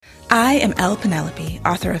I am Elle Penelope,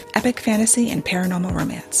 author of epic fantasy and paranormal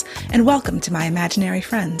romance, and welcome to my Imaginary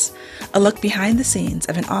Friends, a look behind the scenes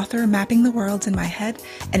of an author mapping the worlds in my head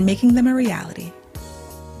and making them a reality.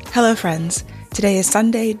 Hello friends, today is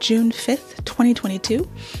Sunday, June 5th, 2022,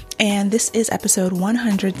 and this is episode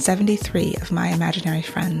 173 of my Imaginary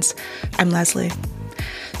Friends. I'm Leslie.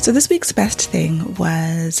 So this week's best thing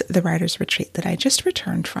was the writer's retreat that I just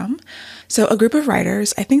returned from. So a group of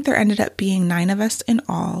writers, I think there ended up being 9 of us in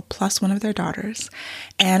all, plus one of their daughters.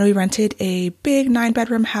 And we rented a big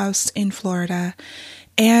 9-bedroom house in Florida.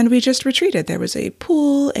 And we just retreated. There was a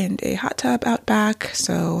pool and a hot tub out back.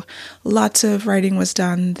 So lots of writing was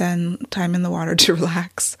done, then time in the water to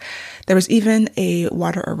relax. There was even a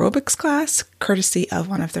water aerobics class, courtesy of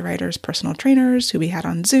one of the writer's personal trainers who we had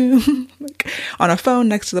on Zoom, on a phone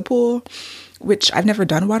next to the pool, which I've never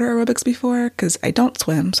done water aerobics before because I don't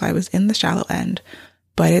swim. So I was in the shallow end,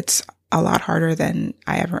 but it's a lot harder than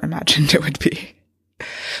I ever imagined it would be.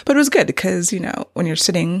 But it was good because, when you're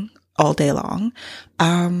sitting all day long,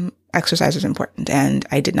 exercise is important. And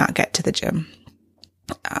I did not get to the gym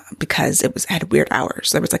because it had weird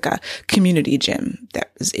hours. There was like a community gym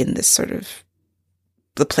that was in this sort of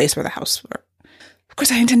the place where the house were. Of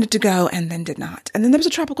course, I intended to go and then did not. And then there was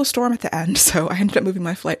a tropical storm at the end. So I ended up moving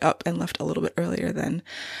my flight up and left a little bit earlier than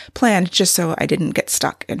planned, just so I didn't get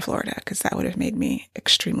stuck in Florida, because that would have made me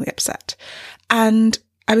extremely upset. And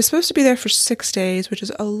I was supposed to be there for 6 days, which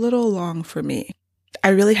is a little long for me. I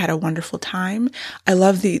really had a wonderful time. I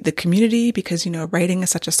love the community because, writing is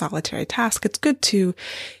such a solitary task. It's good to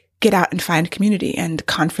get out and find community, and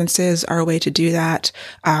conferences are a way to do that.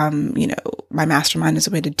 My mastermind is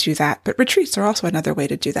a way to do that, but retreats are also another way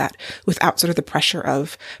to do that without sort of the pressure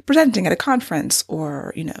of presenting at a conference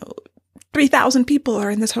or, 3,000 people are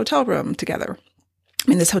in this hotel room together.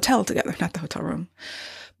 This hotel together, not the hotel room.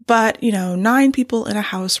 But, 9 people in a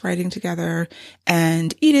house writing together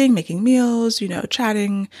and eating, making meals,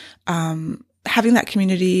 chatting, having that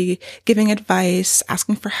community, giving advice,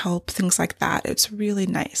 asking for help, things like that. It's really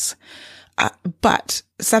nice. But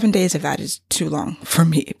 7 days of that is too long for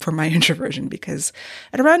me, for my introversion, because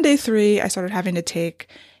at around day 3, I started having to take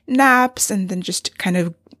naps and then just kind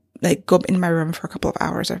of go in my room for a couple of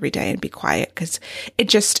hours every day and be quiet, because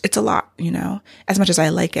it's a lot, as much as I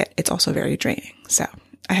like it, it's also very draining. So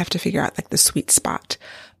I have to figure out the sweet spot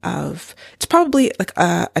of, it's probably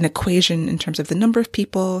an equation in terms of the number of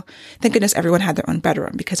people. Thank goodness everyone had their own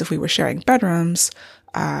bedroom, because if we were sharing bedrooms,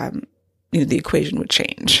 the equation would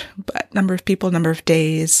change. But number of people, number of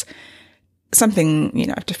days, something,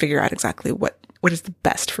 I have to figure out exactly what is the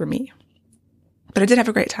best for me. But I did have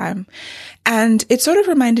a great time. And it sort of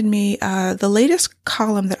reminded me, the latest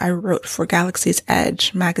column that I wrote for Galaxy's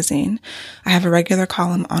Edge magazine. I have a regular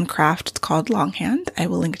column on craft. It's called Longhand. I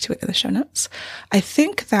will link to it in the show notes. I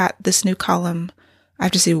think that this new column, I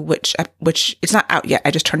have to see which, it's not out yet.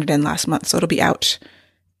 I just turned it in last month. So it'll be out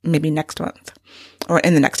maybe next month or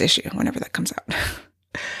in the next issue, whenever that comes out.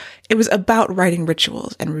 It was about writing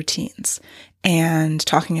rituals and routines and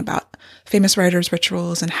talking about famous writers'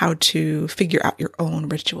 rituals and how to figure out your own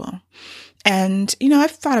ritual. And,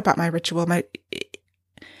 I've thought about my ritual.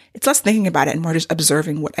 It's less thinking about it and more just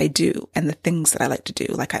observing what I do and the things that I like to do.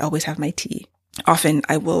 Like I always have my tea. Often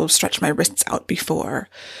I will stretch my wrists out before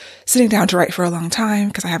sitting down to write for a long time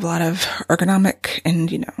because I have a lot of ergonomic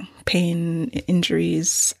and, pain,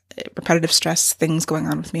 injuries, repetitive stress things going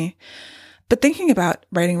on with me. But thinking about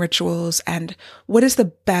writing rituals and what is the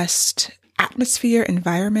best atmosphere,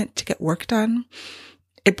 environment to get work done,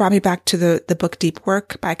 it brought me back to the book Deep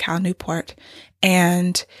Work by Cal Newport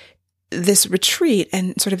and this retreat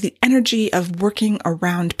and sort of the energy of working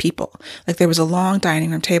around people. There was a long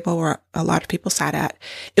dining room table where a lot of people sat at.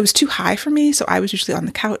 It was too high for me, so I was usually on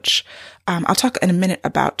the couch. I'll talk in a minute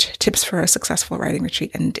about tips for a successful writing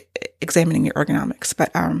retreat and examining your ergonomics.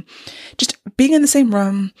 But just being in the same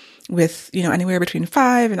room with, anywhere between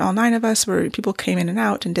 5 and all 9 of us, where people came in and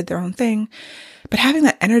out and did their own thing, but having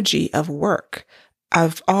that energy of work,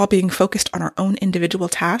 of all being focused on our own individual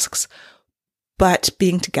tasks, but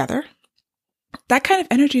being together. That kind of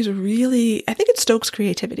energy is really, I think it stokes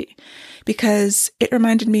creativity, because it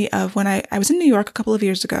reminded me of when I was in New York a couple of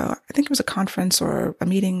years ago. I think it was a conference or a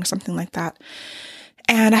meeting or something like that.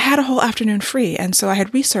 And I had a whole afternoon free. And so I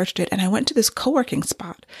had researched it and I went to this co-working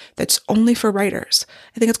spot that's only for writers.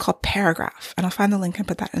 I think it's called Paragraph, and I'll find the link and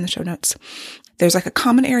put that in the show notes. There's a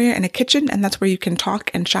common area and a kitchen, and that's where you can talk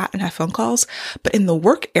and chat and have phone calls. But in the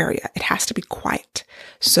work area, it has to be quiet.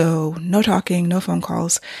 So no talking, no phone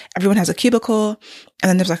calls. Everyone has a cubicle. And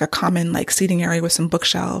then there's a common seating area with some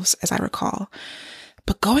bookshelves, as I recall.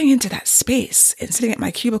 But going into that space and sitting at my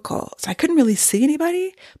cubicle, so I couldn't really see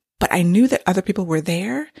anybody, but I knew that other people were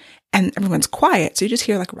there and everyone's quiet. So you just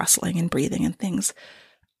hear like rustling and breathing and things.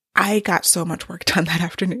 I got so much work done that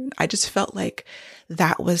afternoon. I just felt like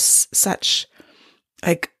that was such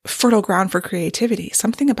like fertile ground for creativity,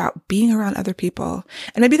 something about being around other people.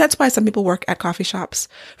 And maybe that's why some people work at coffee shops.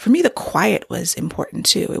 For me, the quiet was important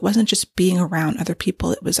too. It wasn't just being around other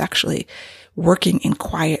people. It was actually working in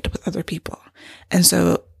quiet with other people. And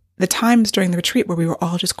so the times during the retreat where we were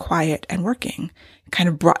all just quiet and working kind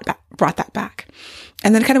of brought that back.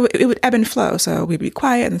 And then it would ebb and flow. So we'd be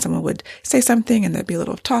quiet and then someone would say something and there'd be a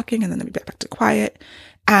little talking and then we'd get back to quiet.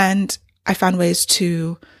 And I found ways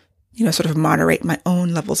to sort of moderate my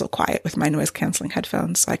own levels of quiet with my noise canceling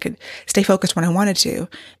headphones so I could stay focused when I wanted to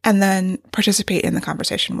and then participate in the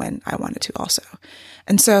conversation when I wanted to also.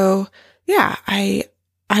 And so, yeah, I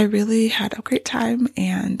really had a great time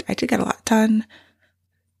and I did get a lot done.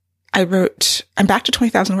 I'm back to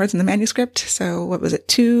 20,000 words in the manuscript. So what was it?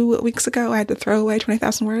 2 weeks ago, I had to throw away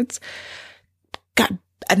 20,000 words, got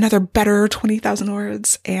another better 20,000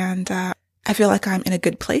 words. And, I feel like I'm in a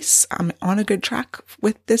good place. I'm on a good track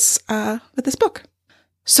with this book.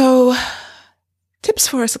 So tips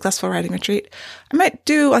for a successful writing retreat. I might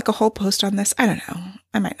do like a whole post on this. I don't know.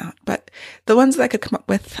 I might not, but the ones that I could come up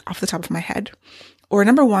with off the top of my head were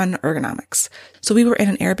number one, ergonomics. So we were in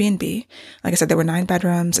an Airbnb. Like I said, there were 9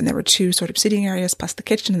 bedrooms and there were 2 sort of sitting areas plus the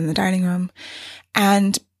kitchen and the dining room.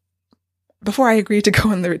 And before I agreed to go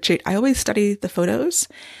on the retreat, I always study the photos.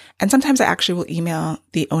 And sometimes I actually will email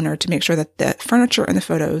the owner to make sure that the furniture in the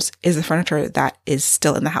photos is the furniture that is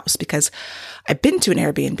still in the house, because I've been to an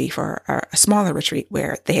Airbnb for a smaller retreat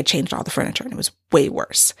where they had changed all the furniture and it was way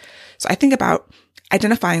worse. So I think about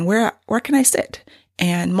identifying where can I sit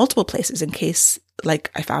and multiple places in case,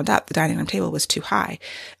 like I found out the dining room table was too high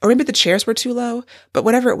or maybe the chairs were too low, but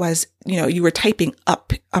whatever it was, you were typing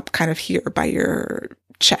up kind of here by your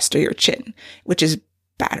chest or your chin, which is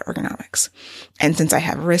bad ergonomics. And since I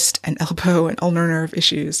have wrist and elbow and ulnar nerve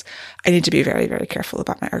issues, I need to be very, very careful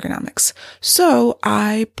about my ergonomics. So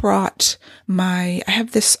I brought I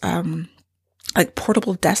have this, like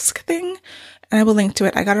portable desk thing, and I will link to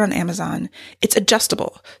it. I got it on Amazon. It's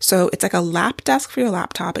adjustable. So it's like a lap desk for your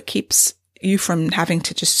laptop. It keeps you from having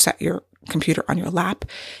to just set your computer on your lap.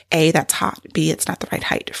 A, that's hot. B, it's not the right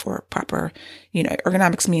height for proper,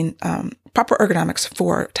 ergonomics proper ergonomics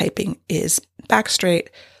for typing is back straight,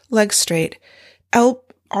 legs straight,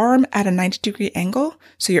 arm at a 90-degree angle.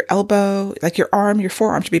 So your elbow, like your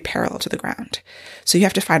forearm should be parallel to the ground. So you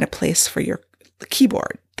have to find a place for your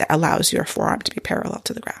keyboard that allows your forearm to be parallel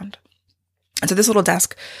to the ground. And so this little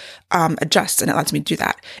desk adjusts and it lets me do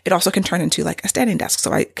that. It also can turn into like a standing desk.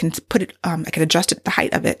 So I can put it, I can adjust it, the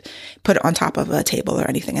height of it, put it on top of a table or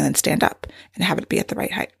anything and then stand up and have it be at the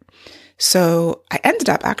right height. So I ended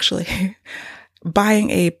up actually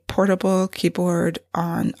buying a portable keyboard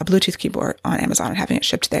a Bluetooth keyboard on Amazon and having it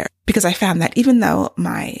shipped there, because I found that even though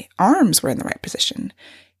my arms were in the right position,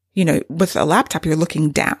 with a laptop, you're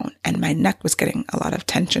looking down and my neck was getting a lot of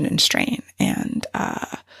tension and strain. And,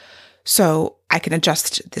 so I can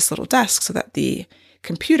adjust this little desk so that the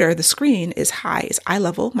computer, the screen is eye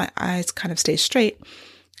level. My eyes kind of stay straight.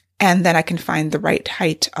 And then I can find the right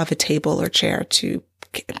height of a table or chair to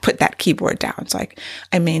put that keyboard down. So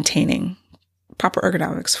I'm maintaining proper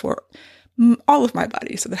ergonomics for all of my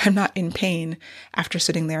body so that I'm not in pain after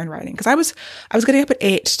sitting there and writing. Because I was getting up at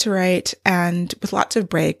 8 to write and with lots of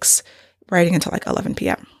breaks, writing until like 11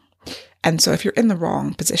 p.m. And so if you're in the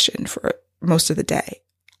wrong position for most of the day,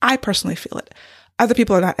 I personally feel it. Other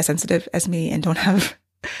people are not as sensitive as me and don't have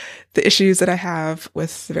the issues that I have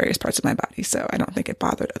with the various parts of my body. So I don't think it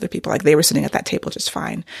bothered other people. Like they were sitting at that table just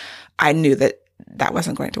fine. I knew that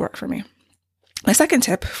wasn't going to work for me. My second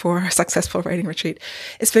tip for a successful writing retreat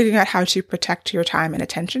is figuring out how to protect your time and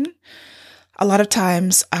attention. A lot of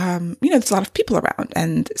times, there's a lot of people around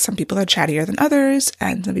and some people are chattier than others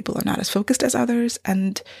and some people are not as focused as others.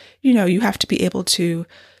 And, you have to be able to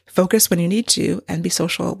focus when you need to and be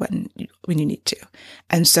social when you need to.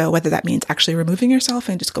 And so whether that means actually removing yourself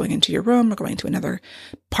and just going into your room or going to another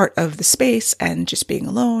part of the space and just being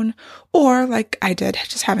alone, or like I did,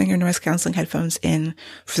 just having your noise canceling headphones in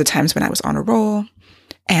for the times when I was on a roll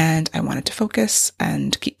and I wanted to focus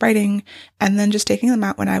and keep writing, and then just taking them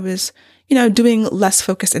out when I was, doing less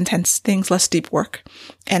focused, intense things, less deep work.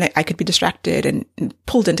 And I could be distracted and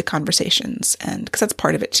pulled into conversations, and because that's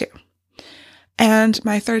part of it too. And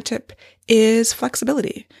my third tip is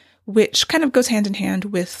flexibility, which kind of goes hand in hand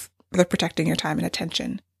with the protecting your time and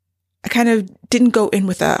attention. I kind of didn't go in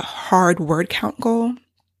with a hard word count goal.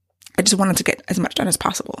 I just wanted to get as much done as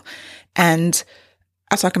possible. And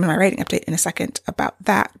I'll talk in my writing update in a second about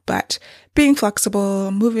that, but being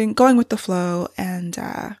flexible, moving, going with the flow, and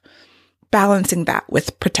balancing that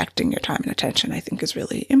with protecting your time and attention, I think is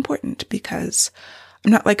really important, because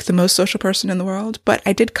I'm not like the most social person in the world, but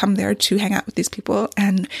I did come there to hang out with these people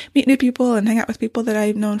and meet new people and hang out with people that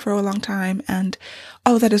I've known for a long time. And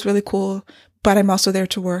all of that is really cool, but I'm also there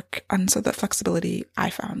to work. And so the flexibility I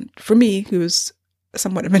found for me, who's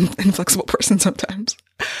somewhat of an inflexible person sometimes,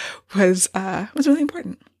 was really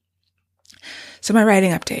important. So my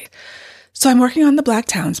writing update. So I'm working on the Black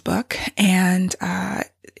Towns book, and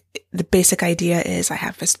the basic idea is I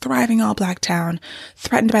have this thriving all Black town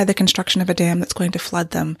threatened by the construction of a dam that's going to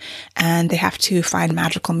flood them, and they have to find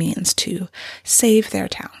magical means to save their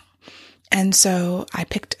town. And so I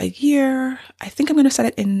picked a year. I think I'm going to set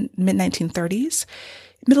it in mid-1930s,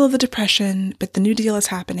 middle of the Depression, but the New Deal is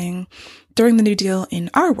happening. During the New Deal in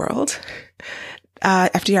our world,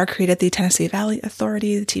 FDR created the Tennessee Valley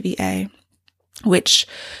Authority, the TVA, which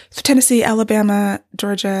Tennessee, Alabama,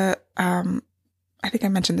 Georgia, I think I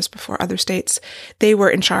mentioned this before, other states, they were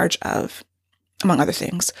in charge of, among other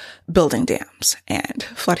things, building dams and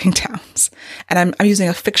flooding towns. And I'm using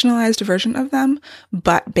a fictionalized version of them,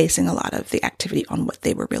 but basing a lot of the activity on what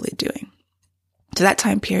they were really doing. So that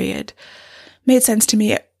time period made sense to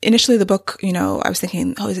me. Initially, the book, I was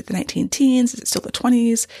thinking, is it the 19-teens? Is it still the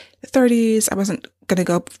 20s, the 30s? I wasn't going to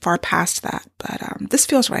go far past that, but this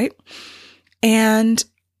feels right. And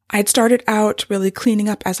I'd started out really cleaning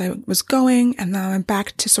up as I was going, and now I'm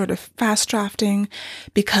back to sort of fast drafting,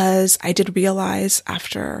 because I did realize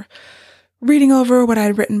after reading over what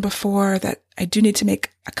I'd written before that I do need to make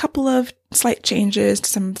a couple of slight changes to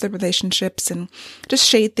some of the relationships and just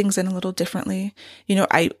shade things in a little differently.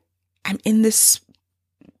 I'm in this,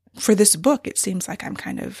 for this book, it seems like I'm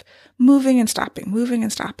kind of moving and stopping.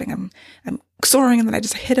 I'm soaring, and then I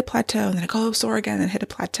just hit a plateau, and then I go soar again and hit a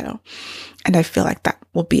plateau. And I feel like that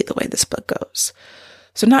will be the way this book goes.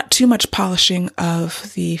 So not too much polishing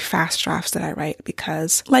of the fast drafts that I write,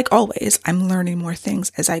 because like always, I'm learning more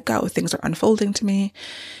things as I go. Things are unfolding to me,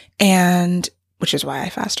 and which is why I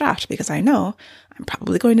fast draft, because I know I'm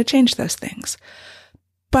probably going to change those things.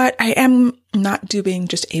 But I am not doing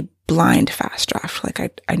just a blind fast draft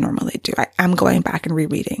like I normally do. I am going back and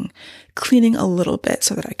rereading, cleaning a little bit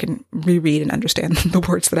so that I can reread and understand the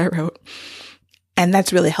words that I wrote. And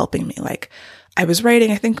that's really helping me. Like, I was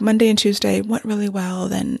writing, I think Monday and Tuesday went really well.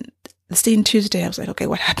 Then the scene Tuesday, I was like, okay,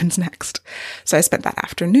 what happens next? So I spent that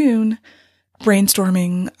afternoon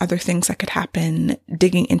brainstorming other things that could happen,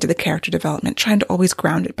 digging into the character development, trying to always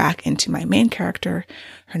ground it back into my main character.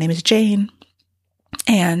 Her name is Jane.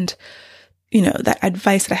 And, that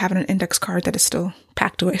advice that I have on an index card that is still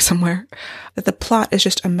packed away somewhere, that the plot is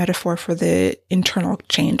just a metaphor for the internal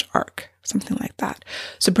change arc, something like that.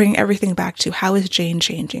 So bringing everything back to, how is Jane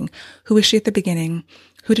changing? Who is she at the beginning?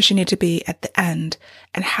 Who does she need to be at the end?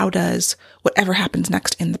 And how does whatever happens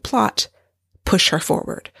next in the plot push her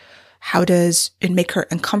forward? How does it make her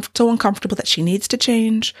so uncomfortable that she needs to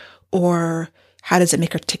change? Or how does it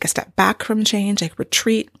make her take a step back from change, like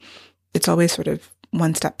retreat? It's always sort of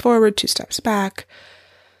one step forward, two steps back.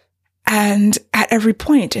 And at every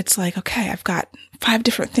point, it's like, okay, I've got 5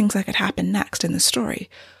 different things that could happen next in the story.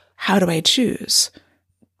 How do I choose?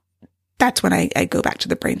 That's when I go back to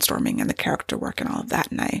the brainstorming and the character work and all of that.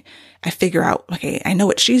 And I figure out, okay, I know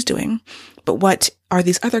what she's doing, but what are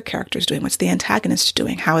these other characters doing? What's the antagonist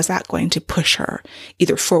doing? How is that going to push her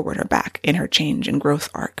either forward or back in her change and growth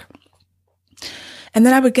arc? And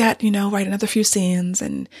then I would get, write another few scenes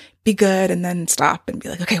and be good, and then stop and be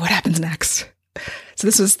like, okay, what happens next? So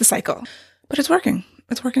this was the cycle, but it's working.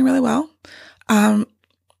 It's working really well. And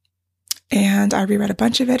I reread a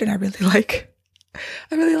bunch of it, and I really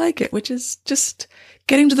like it, which is just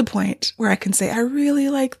getting to the point where I can say, I really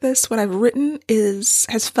like this. What I've written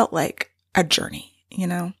has felt like a journey,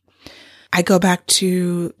 I go back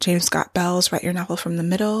to James Scott Bell's Write Your Novel from the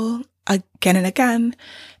Middle again and again.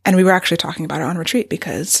 And we were actually talking about it on retreat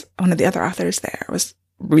because one of the other authors there was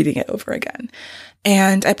reading it over again.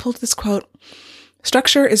 And I pulled this quote,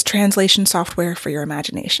 "Structure is translation software for your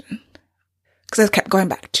imagination." Because I kept going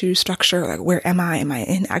back to structure, like, where am I? Am I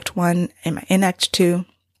in Act 1? Am I in Act 2?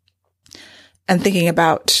 And thinking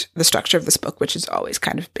about the structure of this book, which has always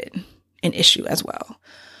kind of been an issue as well.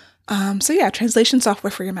 So yeah, translation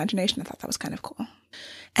software for your imagination. I thought that was kind of cool.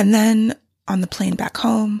 And then on the plane back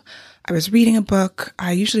home, I was reading a book.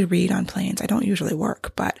 I usually read on planes. I don't usually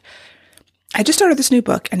work, but I just started this new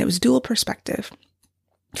book, and it was dual perspective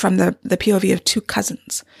from the POV of 2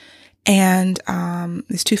 cousins, and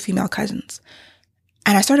these 2 female cousins.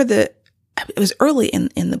 And I started it was early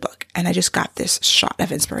in the book, and I just got this shot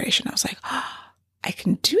of inspiration. I was like, oh, I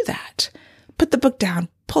can do that. Put the book down,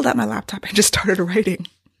 pulled out my laptop, and just started writing.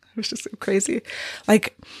 It was just so crazy.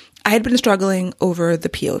 Like, I had been struggling over the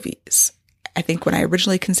POVs. I think when I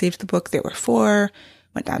originally conceived the book, there were 4,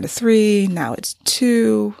 went down to 3. Now it's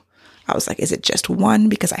 2. I was like, is it just 1?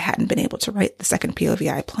 Because I hadn't been able to write the second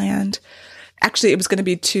POV I planned. Actually, it was going to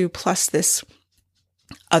be 2 plus this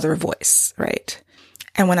other voice, right?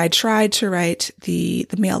 And when I tried to write the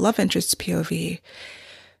male love interest POV,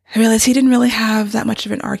 I realized he didn't really have that much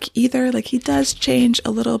of an arc either. Like, he does change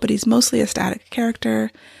a little, but he's mostly a static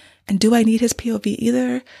character. And do I need his POV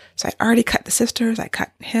either? So I already cut the sisters. I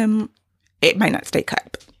cut him. It might not stay cut,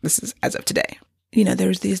 but this is as of today. You know,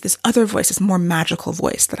 there's this other voice, this more magical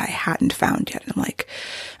voice that I hadn't found yet. And I'm like,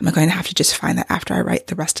 am I going to have to just find that after I write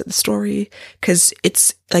the rest of the story? Because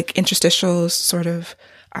it's like interstitials, sort of.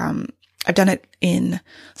 I've done it in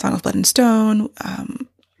Song of Blood and Stone.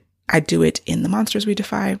 I do it in The Monsters We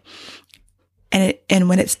Defy. And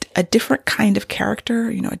when it's a different kind of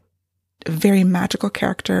character, you know, a very magical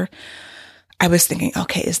character, I was thinking,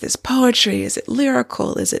 okay, is this poetry? Is it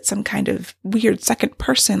lyrical? Is it some kind of weird second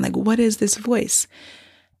person? Like, what is this voice?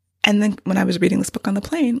 And then when I was reading this book on the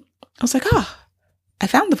plane, I was like, I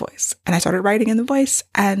found the voice. And I started writing in the voice,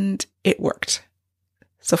 and it worked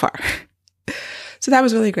so far. So that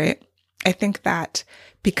was really great. I think that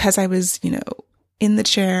because I was, you know, in the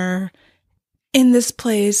chair, in this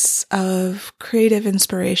place of creative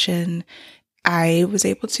inspiration, I was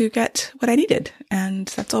able to get what I needed. And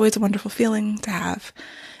that's always a wonderful feeling to have.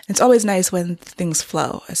 It's always nice when things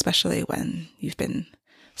flow, especially when you've been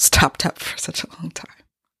stopped up for such a long time.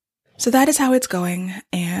 So that is how it's going.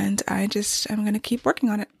 And I'm going to keep working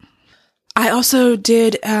on it. I also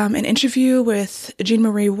did an interview with Jean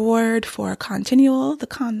Marie Ward for Continual, the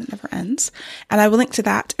con that never ends. And I will link to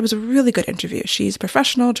that. It was a really good interview. She's a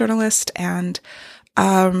professional journalist, and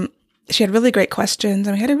she had really great questions,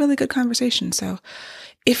 and we had a really good conversation. So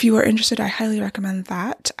if you are interested, I highly recommend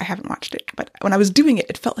that. I haven't watched it, but when I was doing it,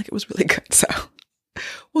 it felt like it was really good. So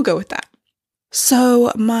we'll go with that.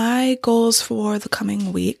 So my goals for the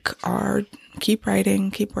coming week are keep writing,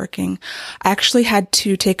 keep working. I actually had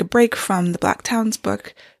to take a break from the Black Towns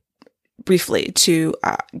book briefly to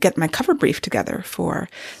get my cover brief together for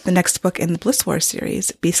the next book in the Bliss Wars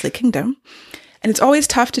series, Beastly Kingdom. And it's always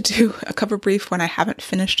tough to do a cover brief when I haven't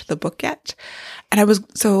finished the book yet. And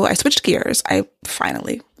I switched gears. I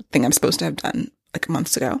finally, thing I'm supposed to have done like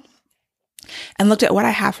months ago, and looked at what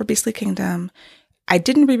I have for Beastly Kingdom. I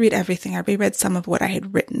didn't reread everything. I reread some of what I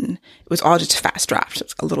had written. It was all just fast drafts.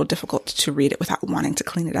 It's a little difficult to read it without wanting to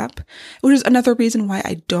clean it up, which is another reason why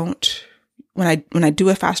I don't, when I do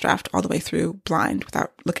a fast draft all the way through blind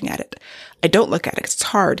without looking at it, I don't look at it because it's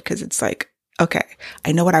hard, because it's like, okay,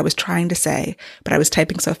 I know what I was trying to say, but I was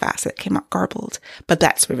typing so fast that it came out garbled, but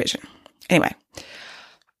that's revision. Anyway,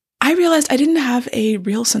 I realized I didn't have a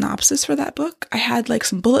real synopsis for that book. I had like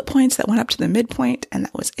some bullet points that went up to the midpoint, and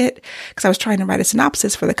that was it, because I was trying to write a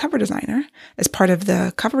synopsis for the cover designer as part of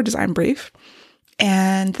the cover design brief.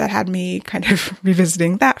 And that had me kind of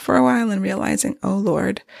revisiting that for a while and realizing, oh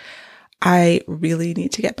Lord, I really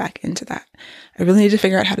need to get back into that. I really need to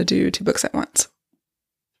figure out how to do 2 books at once,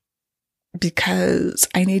 because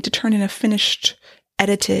I need to turn in a finished,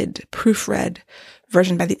 edited, proofread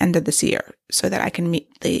version by the end of this year so that I can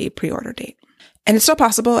meet the pre-order date. And it's still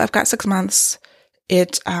possible. I've got 6 months.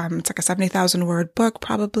 It's like a 70,000 word book,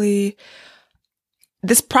 probably.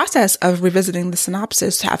 This process of revisiting the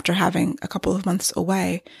synopsis after having a couple of months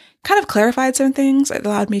away kind of clarified some things. It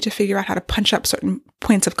allowed me to figure out how to punch up certain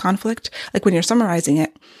points of conflict. Like when you're summarizing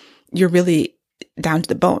it, you're really down to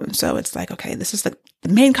the bone. So it's like, okay, this is the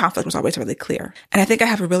main conflict was always really clear. And I think I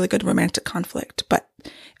have a really good romantic conflict, but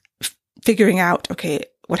figuring out, okay,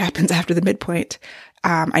 what happens after the midpoint.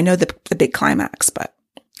 I know the big climax, but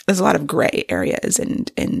there's a lot of gray areas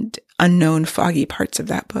and unknown foggy parts of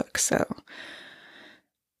that book. So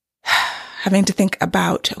having to think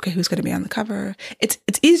about, okay, who's going to be on the cover? It's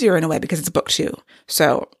easier in a way because it's book 2.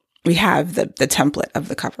 So we have the template of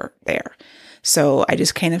the cover there. So I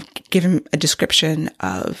just kind of give him a description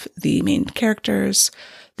of the main characters,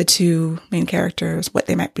 the 2 main characters, what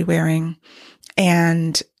they might be wearing,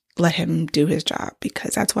 and let him do his job,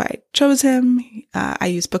 because that's why I chose him. I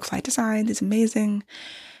use Bookfly Design. He's amazing.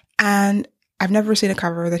 And I've never seen a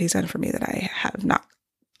cover that he's done for me that I have not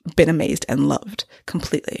been amazed and loved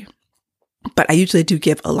completely. But I usually do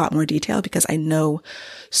give a lot more detail because I know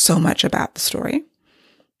so much about the story.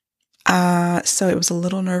 So it was a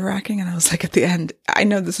little nerve-wracking, and I was like, at the end, I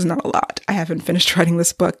know this is not a lot. I haven't finished writing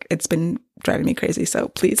this book. It's been driving me crazy. So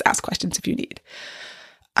please ask questions if you need.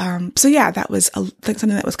 So yeah, that was something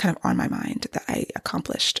that was kind of on my mind that I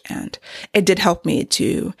accomplished. And it did help me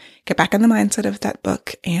to get back in the mindset of that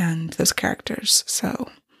book and those characters. So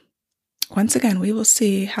once again, we will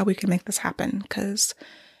see how we can make this happen, because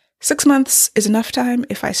 6 months is enough time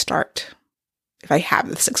if I have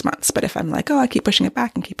the 6 months. But if I'm like, oh, I keep pushing it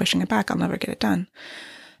back and keep pushing it back, I'll never get it done.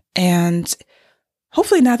 And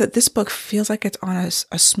hopefully now that this book feels like it's on a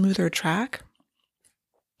smoother track,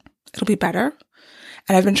 it'll be better.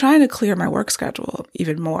 And I've been trying to clear my work schedule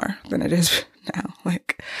even more than it is now.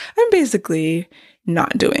 Like, I'm basically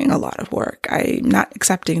not doing a lot of work. I'm not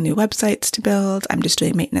accepting new websites to build. I'm just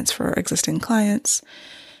doing maintenance for existing clients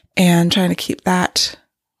and trying to keep that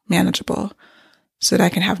manageable so that I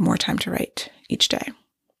can have more time to write each day.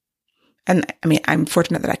 And I mean, I'm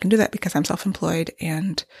fortunate that I can do that because I'm self-employed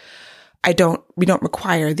and we don't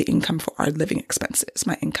require the income for our living expenses.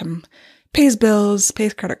 My income pays bills,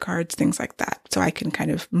 pays credit cards, things like that. So I can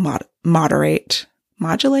kind of modulate.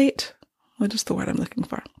 What is the word I'm looking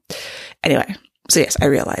for? Anyway, so yes, I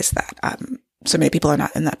realize that so many people are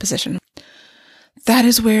not in that position. That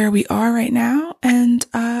is where we are right now. And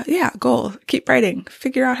goal, keep writing,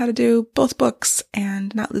 figure out how to do both books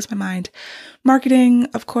and not lose my mind. Marketing,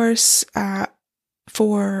 of course,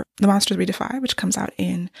 for The Monsters We Defy, which comes out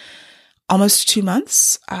in almost 2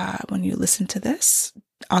 months. When you listen to this,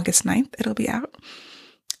 August 9th, it'll be out.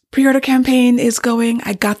 Pre-order campaign is going.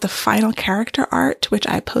 I got the final character art, which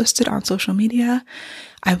I posted on social media.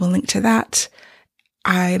 I will link to that.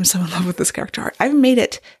 I am so in love with this character art. I've made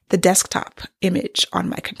it the desktop image on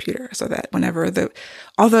my computer so that whenever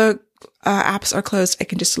all the apps are closed, I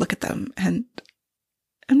can just look at them and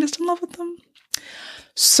I'm just in love with them.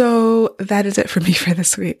 So that is it for me for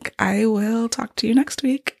this week. I will talk to you next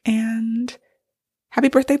week, and happy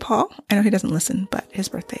birthday, Paul. I know he doesn't listen, but his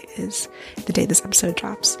birthday is the day this episode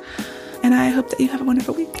drops. And I hope that you have a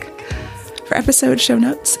wonderful week. For episode show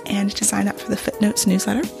notes and to sign up for the Footnotes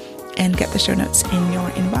newsletter and get the show notes in your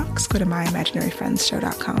inbox, go to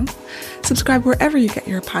myimaginaryfriendsshow.com. Subscribe wherever you get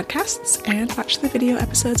your podcasts and watch the video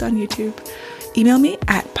episodes on YouTube. Email me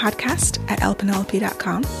at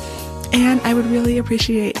podcast@lpenelope.com. And I would really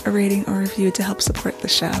appreciate a rating or review to help support the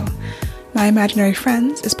show. My Imaginary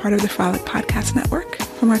Friends is part of the Frolic Podcast Network.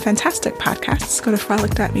 For more fantastic podcasts, go to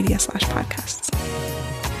frolic.media/podcasts.